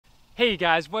Hey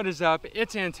guys, what is up?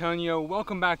 It's Antonio.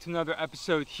 Welcome back to another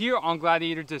episode here on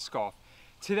Gladiator Disc Golf.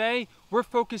 Today, we're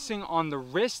focusing on the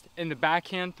wrist and the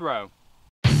backhand throw.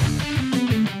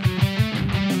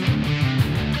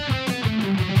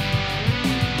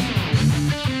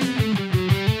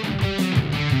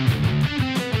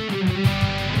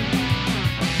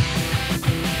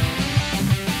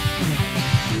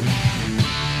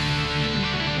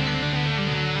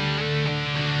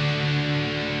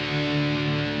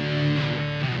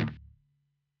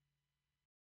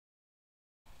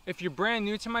 If you're brand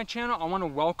new to my channel, I want to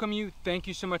welcome you. Thank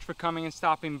you so much for coming and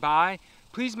stopping by.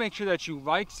 Please make sure that you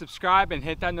like, subscribe, and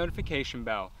hit that notification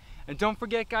bell. And don't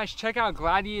forget, guys, check out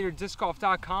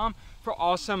gladiatordiscgolf.com for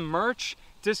awesome merch,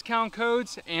 discount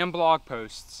codes, and blog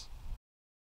posts.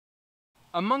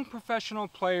 Among professional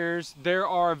players, there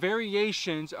are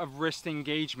variations of wrist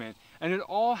engagement, and it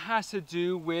all has to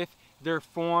do with their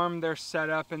form, their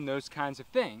setup, and those kinds of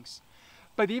things.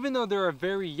 But even though there are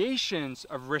variations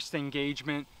of wrist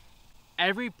engagement,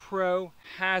 every pro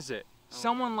has it.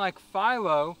 Someone like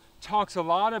Philo talks a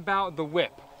lot about the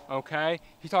whip, okay?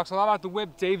 He talks a lot about the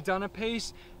whip. Dave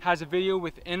Dunapace has a video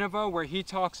with Innova where he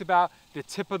talks about the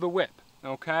tip of the whip,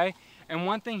 okay? And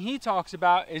one thing he talks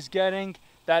about is getting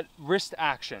that wrist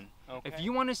action. Okay. If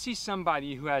you want to see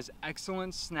somebody who has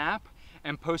excellent snap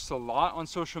and posts a lot on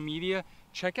social media,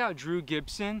 check out Drew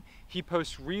Gibson. He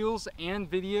posts reels and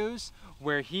videos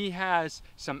where he has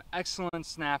some excellent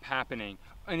snap happening.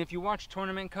 And if you watch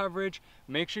tournament coverage,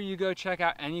 make sure you go check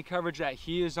out any coverage that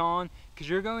he is on, because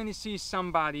you're going to see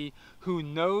somebody who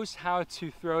knows how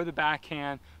to throw the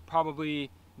backhand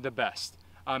probably the best.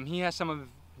 He has some of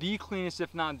the cleanest,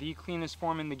 if not the cleanest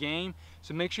form in the game.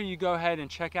 So make sure you go ahead and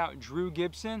check out Drew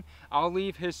Gibson. I'll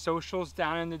leave his socials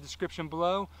down in the description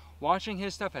below. Watching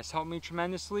his stuff has helped me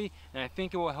tremendously, and I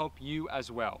think it will help you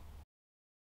as well.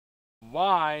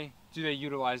 Why do they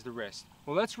utilize the wrist?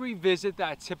 Well, let's revisit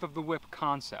that tip of the whip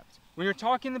concept. When you're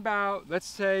talking about, let's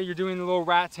say you're doing a little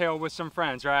rat tail with some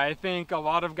friends, right? I think a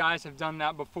lot of guys have done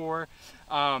that before.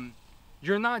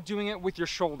 You're not doing it with your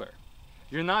shoulder.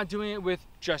 You're not doing it with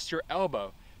just your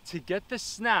elbow. To get the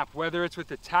snap, whether it's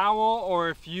with a towel or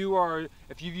if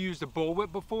you've used a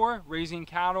bullwhip before, raising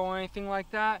cattle or anything like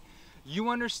that, you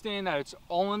understand that it's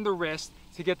all in the wrist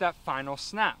to get that final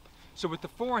snap. So with the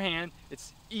forehand,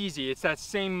 it's easy. It's that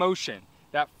same motion,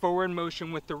 that forward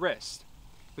motion with the wrist.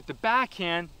 With the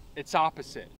backhand, it's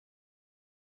opposite.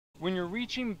 When you're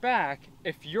reaching back,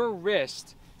 if your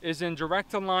wrist is in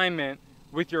direct alignment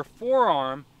with your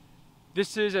forearm,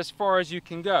 this is as far as you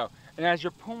can go. And as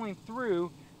you're pulling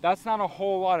through, that's not a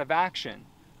whole lot of action,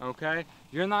 okay?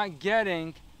 You're not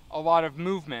getting a lot of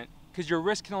movement because your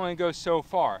wrist can only go so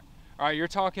far. All right, you're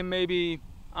talking maybe,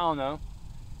 I don't know,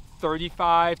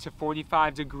 35 to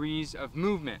 45 degrees of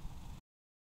movement.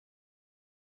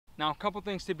 Now, a couple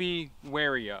things to be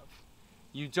wary of.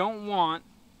 You don't want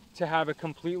to have it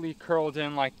completely curled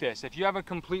in like this. If you have it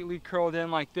completely curled in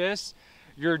like this,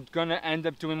 you're gonna end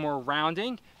up doing more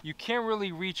rounding. You can't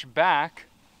really reach back,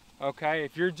 okay?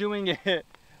 If you're doing it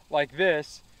like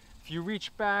this, if you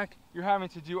reach back, you're having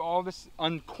to do all this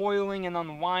uncoiling and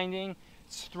unwinding.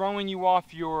 It's throwing you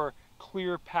off your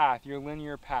clear path, your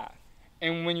linear path.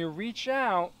 And when you reach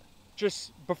out,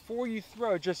 just before you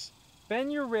throw, just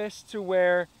bend your wrist to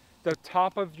where the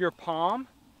top of your palm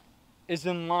is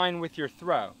in line with your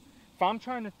throw. If I'm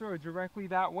trying to throw directly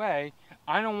that way,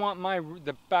 I don't want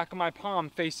the back of my palm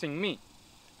facing me.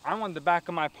 I want the back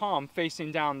of my palm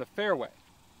facing down the fairway.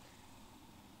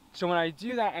 So when I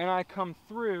do that and I come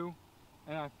through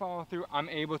and I follow through, I'm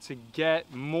able to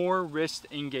get more wrist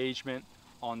engagement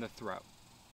on the throw.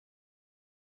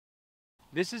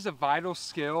 This is a vital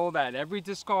skill that every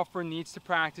disc golfer needs to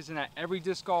practice, and that every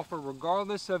disc golfer,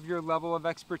 regardless of your level of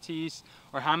expertise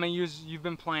or how many years you've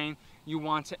been playing, you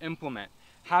want to implement.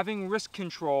 Having wrist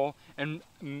control and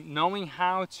knowing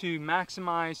how to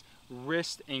maximize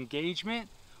wrist engagement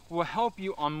will help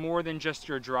you on more than just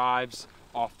your drives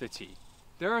off the tee.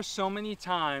 There are so many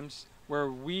times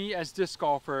where we as disc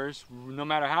golfers, no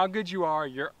matter how good you are,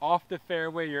 you're off the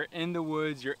fairway, you're in the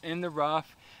woods, you're in the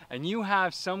rough, and you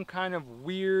have some kind of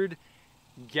weird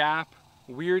gap,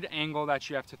 weird angle that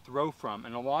you have to throw from.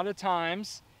 And a lot of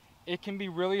times, it can be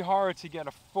really hard to get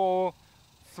a full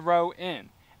throw in.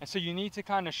 And so you need to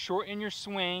kind of shorten your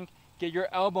swing, get your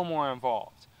elbow more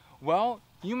involved. Well,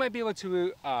 you might be able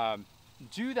to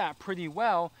do that pretty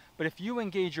well, but if you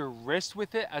engage your wrist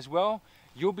with it as well,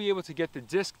 you'll be able to get the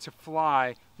disc to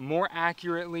fly more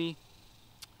accurately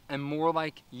and more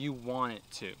like you want it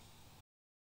to.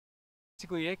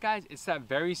 Basically it, guys. It's that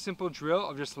very simple drill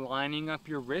of just lining up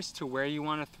your wrist to where you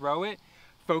want to throw it,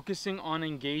 focusing on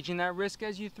engaging that wrist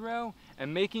as you throw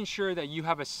and making sure that you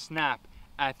have a snap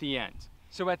at the end.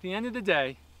 So at the end of the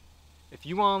day, if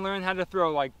you want to learn how to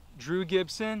throw like Drew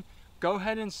Gibson, go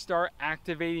ahead and start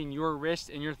activating your wrist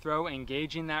in your throw,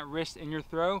 engaging that wrist in your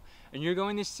throw, and you're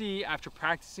going to see, after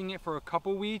practicing it for a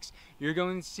couple weeks, you're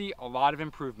going to see a lot of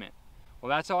improvement. Well,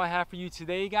 that's all I have for you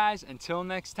today, guys. Until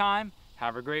next time,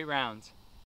 have a great round.